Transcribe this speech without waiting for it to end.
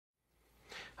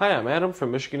Hi, I'm Adam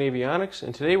from Michigan Avionics,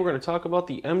 and today we're going to talk about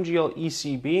the MGL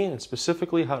ECB and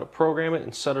specifically how to program it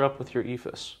and set it up with your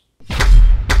EFIS.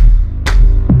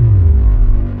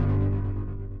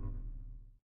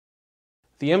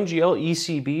 The MGL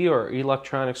ECB, or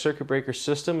Electronic Circuit Breaker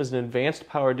System, is an advanced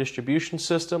power distribution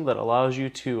system that allows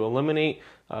you to eliminate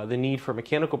the need for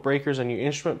mechanical breakers on your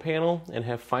instrument panel and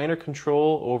have finer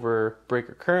control over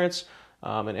breaker currents,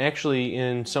 and actually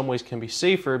in some ways can be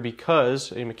safer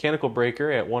because a mechanical breaker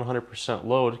at 100%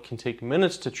 load can take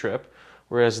minutes to trip,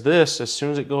 whereas this, as soon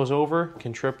as it goes over,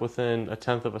 can trip within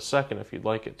 1/10 of a second if you'd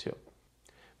like it to.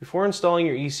 Before installing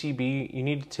your ECB, you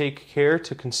need to take care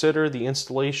to consider the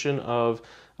installation of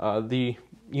the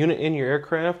unit in your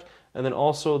aircraft, and then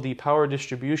also the power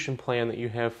distribution plan that you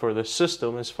have for the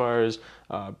system as far as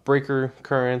breaker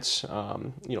currents,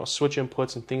 switch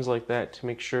inputs and things like that, to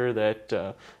make sure that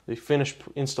the finished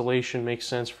installation makes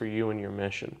sense for you and your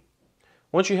mission.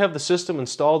 Once you have the system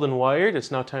installed and wired,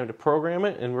 it's now time to program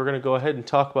it, and we're going to go ahead and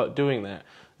talk about doing that.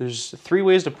 There's 3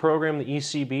 ways to program the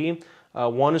ECB.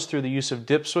 One is through the use of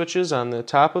dip switches on the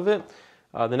top of it.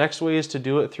 The next way is to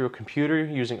do it through a computer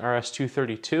using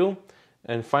RS-232.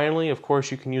 And finally, of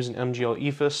course, you can use an MGL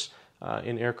EFIS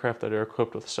in aircraft that are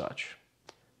equipped with such.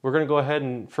 We're going to go ahead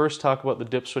and first talk about the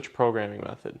dip switch programming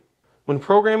method. When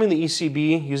programming the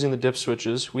ECB using the dip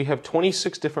switches, we have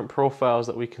 26 different profiles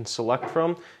that we can select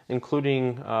from,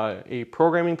 including a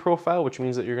programming profile, which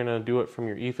means that you're going to do it from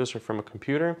your EFIS or from a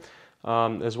computer,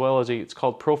 as well as it's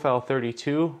called Profile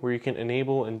 32, where you can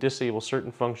enable and disable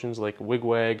certain functions like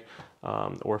wigwag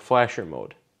or flasher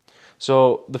mode.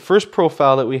 So the first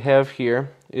profile that we have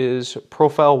here is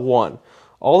Profile 1.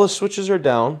 All the switches are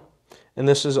down, and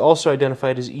this is also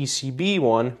identified as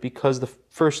ECB1 because the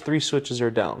first 3 switches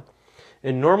are down.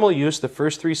 In normal use, the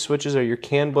first 3 switches are your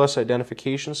CAN bus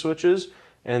identification switches,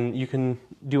 and you can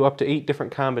do up to 8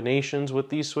 different combinations with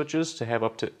these switches to have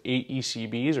up to 8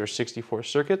 ECBs or 64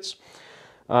 circuits.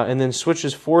 And then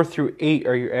switches 4 through 8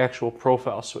 are your actual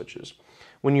profile switches.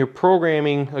 When you're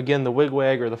programming, again, the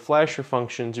wigwag or the flasher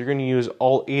functions, you're going to use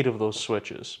all 8 of those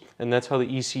switches. And that's how the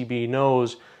ECB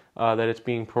knows that it's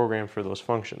being programmed for those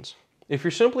functions. If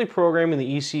you're simply programming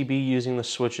the ECB using the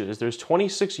switches, there's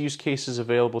 26 use cases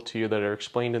available to you that are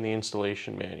explained in the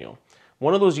installation manual.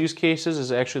 One of those use cases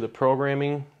is actually the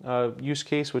programming use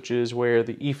case, which is where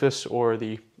the EFIS or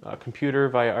the computer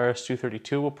via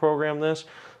RS-232 will program this.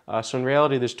 So in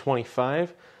reality, there's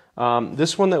 25.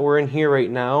 This one that we're in here right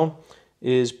now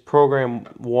is program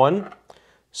 1.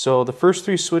 So the first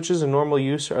 3 switches in normal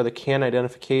use are the CAN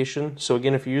identification. So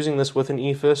again, if you're using this with an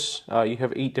EFIS, you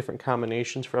have 8 different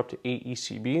combinations for up to 8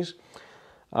 ECBs.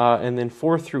 And then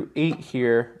 4 through 8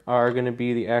 here are going to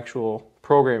be the actual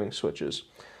programming switches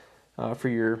for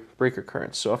your breaker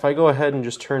currents. So if I go ahead and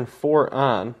just turn 4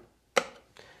 on,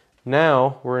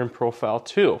 now we're in Profile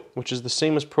 2, which is the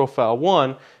same as Profile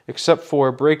 1, except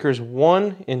for breakers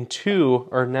 1 and 2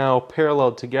 are now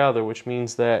paralleled together, which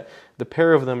means that the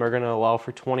pair of them are going to allow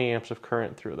for 20 amps of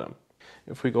current through them.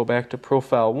 If we go back to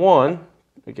Profile 1,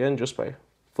 again, just by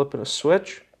flipping a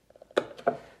switch,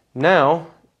 now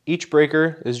each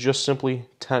breaker is just simply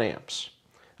 10 amps.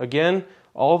 Again,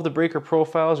 all of the breaker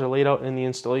profiles are laid out in the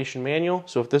installation manual,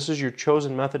 so if this is your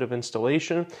chosen method of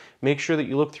installation, make sure that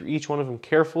you look through each one of them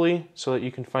carefully so that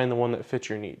you can find the one that fits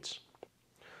your needs.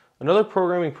 Another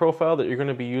programming profile that you're going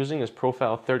to be using is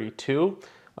Profile 32.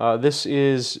 This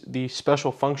is the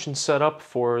special function setup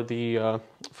for the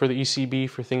ECB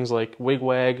for things like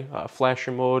wigwag,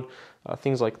 flasher mode,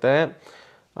 things like that.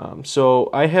 So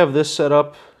I have this set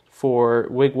up for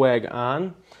wigwag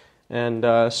on. And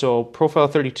so Profile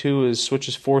 32 is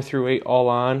switches 4 through 8 all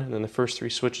on, and then the first 3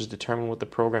 switches determine what the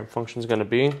program function is going to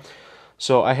be.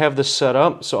 So I have this set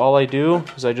up, so all I do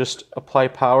is I just apply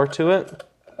power to it,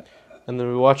 and then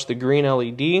we watch the green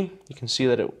LED. You can see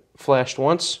that it flashed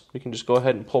once. We can just go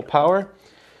ahead and pull power,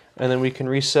 and then we can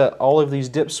reset all of these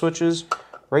dip switches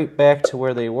right back to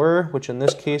where they were, which in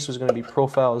this case was going to be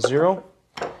Profile 0.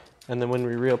 And then when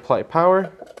we reapply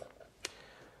power,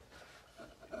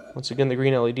 once again, the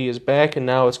green LED is back, and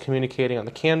now it's communicating on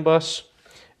the CAN bus,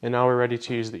 and now we're ready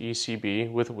to use the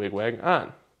ECB with wigwag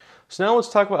on. So now let's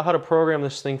talk about how to program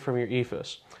this thing from your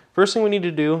EFIS. First thing we need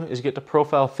to do is get to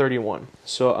Profile 31.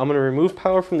 So I'm going to remove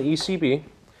power from the ECB,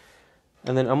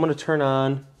 and then I'm going to turn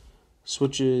on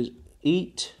switches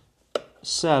 8,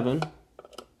 7,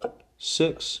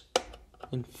 6,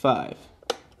 and 5.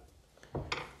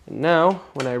 And now,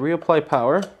 when I reapply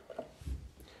power,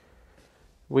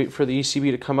 wait for the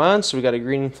ECB to come on, so we got a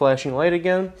green flashing light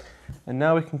again. And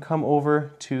now we can come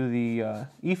over to the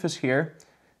EFIS here,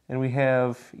 and we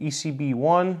have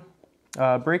ECB1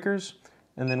 breakers,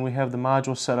 and then we have the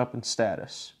module setup and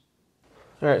status.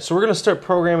 Alright, so we're going to start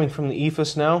programming from the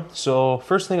EFIS now. So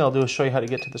first thing I'll do is show you how to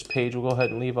get to this page. We'll go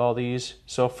ahead and leave all these.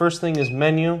 So first thing is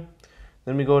menu,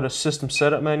 then we go to system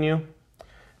setup menu,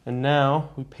 and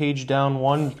now we page down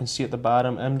one. You can see at the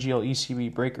bottom MGL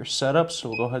ECB breaker setup, so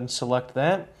we'll go ahead and select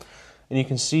that. And you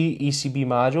can see ECB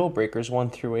module, breakers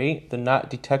 1 through 8. The not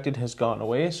detected has gone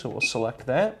away, so we'll select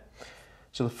that.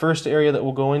 So the first area that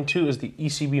we'll go into is the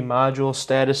ECB module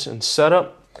status and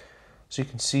setup. So you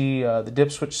can see the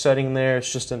dip switch setting there.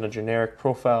 It's just in a generic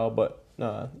profile, but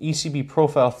ECB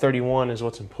profile 31 is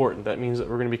what's important. That means that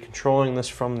we're going to be controlling this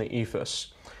from the EFIS.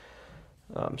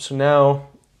 So now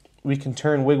we can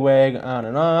turn wig-wag on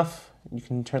and off. You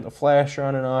can turn the flasher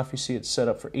on and off. You see it's set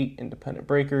up for 8 independent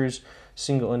breakers,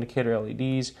 single indicator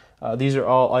LEDs. These are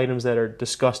all items that are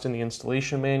discussed in the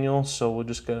installation manual, so we're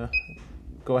just going to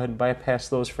go ahead and bypass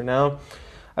those for now.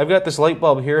 I've got this light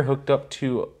bulb here hooked up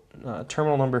to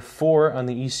terminal number 4 on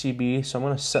the ECB, so I'm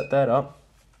going to set that up.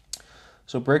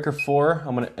 So breaker 4,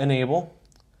 I'm going to enable.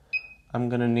 I'm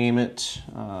going to name it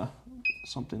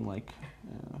something like,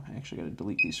 I actually got to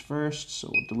delete these first, so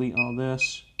we'll delete all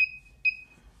this.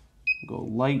 Go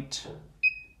light,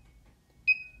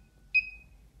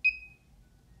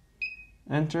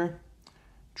 enter.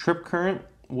 Trip current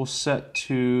we'll set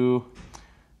to,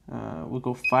 we'll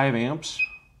go 5 amps.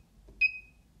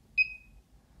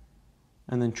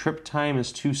 And then trip time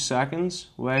is 2 seconds.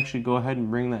 We'll actually go ahead and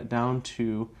bring that down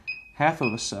to half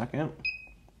of a second.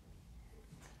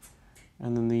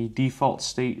 And then the default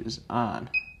state is on.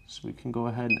 So we can go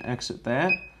ahead and exit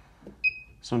that.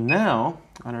 So now,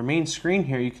 on our main screen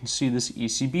here, you can see this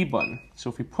ECB button. So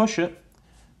if we push it,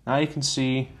 now you can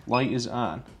see light is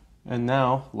on. And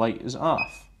now light is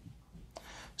off.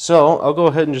 So I'll go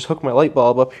ahead and just hook my light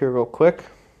bulb up here real quick.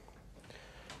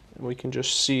 And we can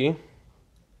just see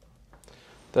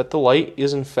that the light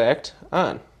is in fact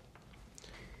on.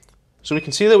 So we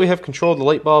can see that we have control of the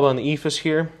light bulb on the EFIS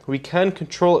here. We can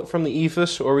control it from the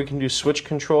EFIS, or we can do switch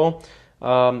control.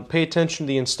 Pay attention to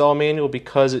the install manual,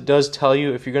 because it does tell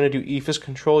you if you're going to do EFIS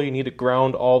control, you need to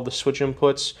ground all of the switch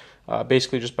inputs,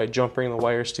 basically just by jumping the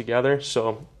wires together.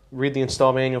 So read the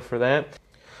install manual for that.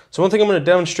 So one thing I'm going to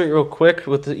demonstrate real quick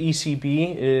with the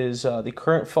ECB is the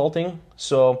current faulting.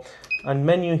 So on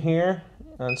menu here,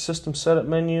 on system setup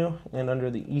menu, and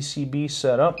under the ECB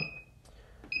setup,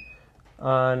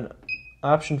 on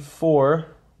option 4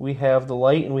 we have the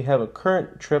light, and we have a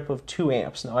current trip of 2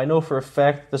 amps. Now I know for a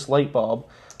fact this light bulb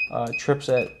trips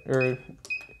at, or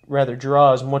rather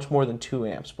draws much more than 2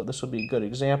 amps, but this will be a good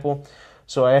example.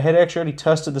 So I had actually already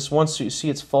tested this once, so you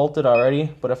see it's faulted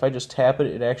already, but if I just tap it,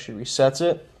 it actually resets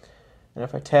it. And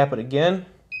if I tap it again,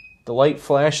 the light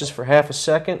flashes for half a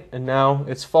second, and now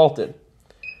it's faulted.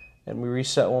 And we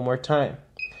reset one more time.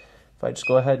 If I just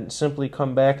go ahead and simply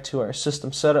come back to our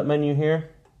system setup menu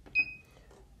here,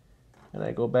 and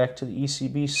I go back to the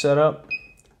ECB setup,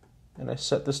 and I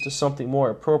set this to something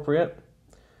more appropriate,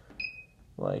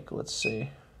 like let's say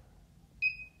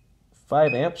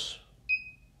 5 amps,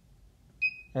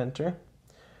 enter.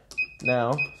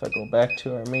 Now if I go back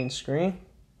to our main screen,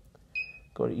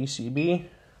 go to ECB,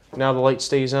 now the light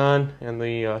stays on and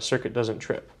the circuit doesn't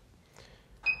trip.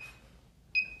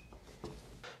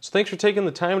 So thanks for taking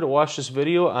the time to watch this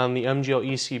video on the MGL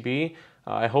ECB.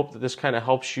 I hope that this kind of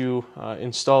helps you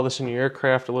install this in your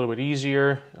aircraft a little bit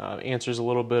easier, answers a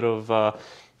little bit of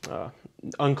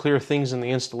unclear things in the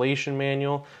installation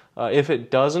manual. If it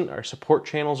doesn't, our support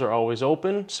channels are always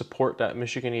open,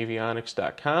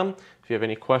 support.michiganavionics.com. If you have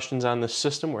any questions on this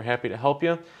system, we're happy to help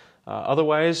you.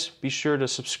 Otherwise, be sure to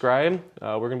subscribe.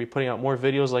 We're going to be putting out more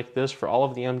videos like this for all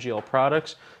of the MGL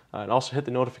products. And also hit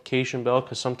the notification bell,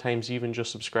 because sometimes even just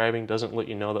subscribing doesn't let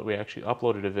you know that we actually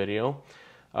uploaded a video.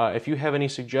 If you have any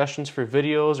suggestions for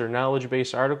videos or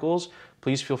knowledge-based articles,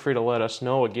 please feel free to let us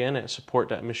know, again, at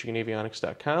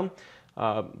support.michiganavionics.com.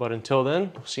 But until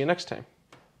then, we'll see you next time.